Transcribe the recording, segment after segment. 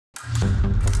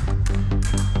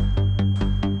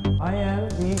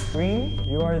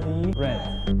You are the red.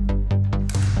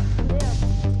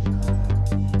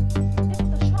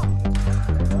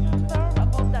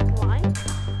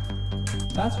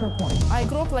 That's her point. I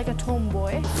grew up like a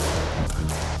tomboy.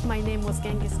 My name was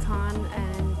Genghis Khan,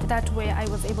 and that way I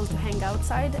was able to hang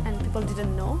outside and people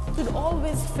didn't know. You'd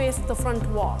always face the front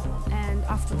wall, and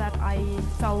after that I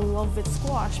fell in love with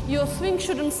squash. Your swing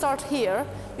shouldn't start here.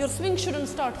 Your swing shouldn't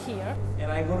start here.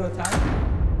 Can I go to attack?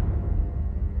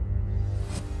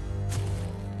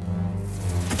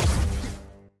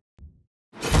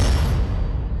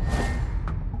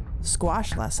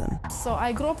 Squash lesson. So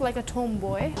I grew up like a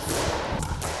tomboy.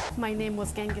 My name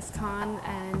was Genghis Khan,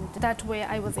 and that way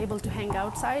I was able to hang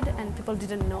outside and people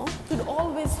didn't know. You'd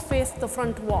always face the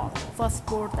front wall. First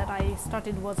sport that I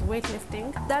started was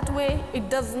weightlifting. That way it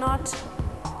does not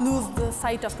lose the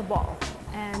sight of the ball.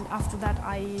 And after that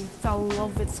I fell in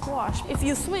love with squash. If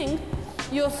you swing,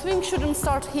 your swing shouldn't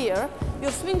start here.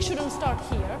 Your swing shouldn't start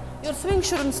here. Your swing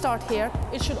shouldn't start here.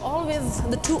 It should always,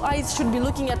 the two eyes should be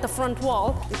looking at the front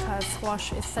wall, because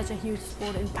squash is such a huge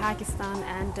sport in Pakistan,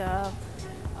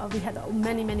 and we had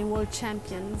many, many world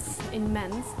champions in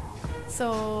men's.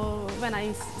 So when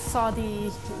I saw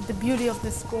the beauty of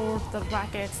the sport, the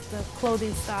rackets, the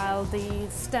clothing style, the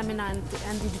stamina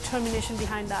and the determination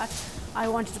behind that, I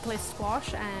wanted to play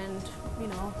squash, and you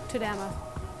know, today I'm a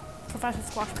professional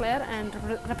squash player and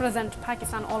represent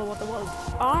Pakistan all over the world.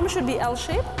 Arm should be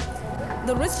L-shaped,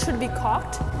 the wrist should be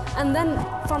cocked, and then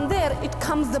from there it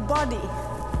comes the body.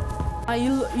 I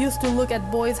used to look at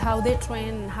boys, how they train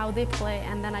and how they play,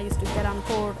 and then I used to get on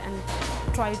court and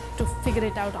try to figure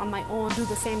it out on my own, do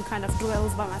the same kind of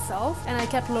drills by myself, and I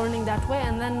kept learning that way.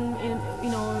 And then, you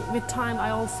know, with time I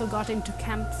also got into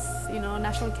camps, you know,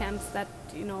 national camps that,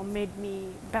 you know, made me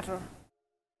better.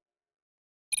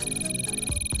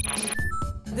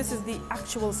 This is the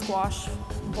actual squash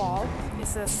ball.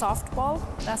 It's a soft ball.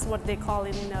 That's what they call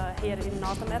it here in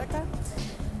North America.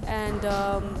 And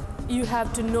you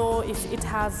have to know if it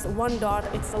has one dot,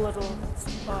 it's a little,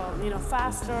 you know,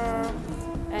 faster.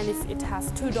 And if it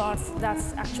has two dots,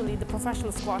 that's actually the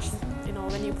professional squash. You know,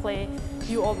 when you play,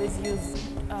 you always use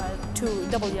two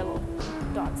double yellow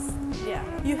dots. Yeah.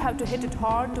 You have to hit it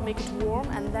hard to make it warm,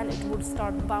 and then it would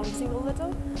start bouncing a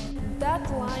little. That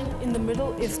line in the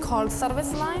middle is called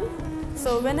service line.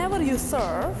 So whenever you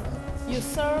serve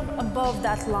above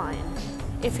that line.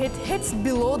 If it hits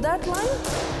below that line,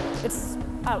 it's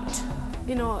out.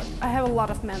 You know, I have a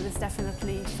lot of memories,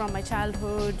 definitely, from my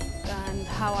childhood and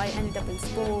how I ended up in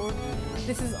sport.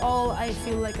 This is all, I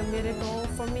feel like, a miracle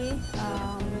for me.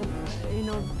 You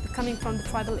know, coming from the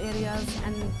tribal areas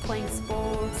and playing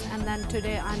sports, and then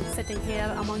today I'm sitting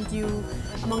here among you,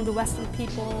 among the Western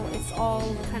people. It's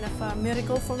all kind of a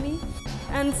miracle for me.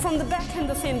 And from the backhand,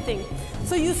 the same thing.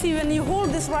 So you see, when you hold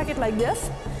this racket like this,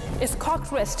 it's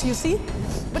cocked wrist, you see?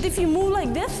 But if you move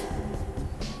like this,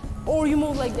 or you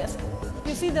move like this,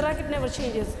 you see the racket never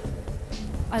changes.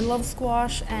 I love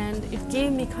squash, and it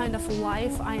gave me kind of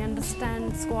life. I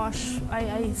understand squash.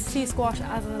 I see squash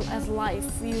as life.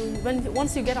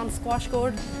 Once you get on squash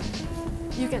court,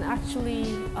 you can actually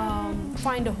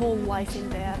find a whole life in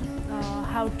there.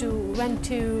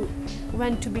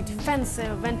 When to be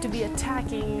defensive, when to be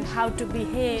attacking, how to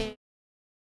behave.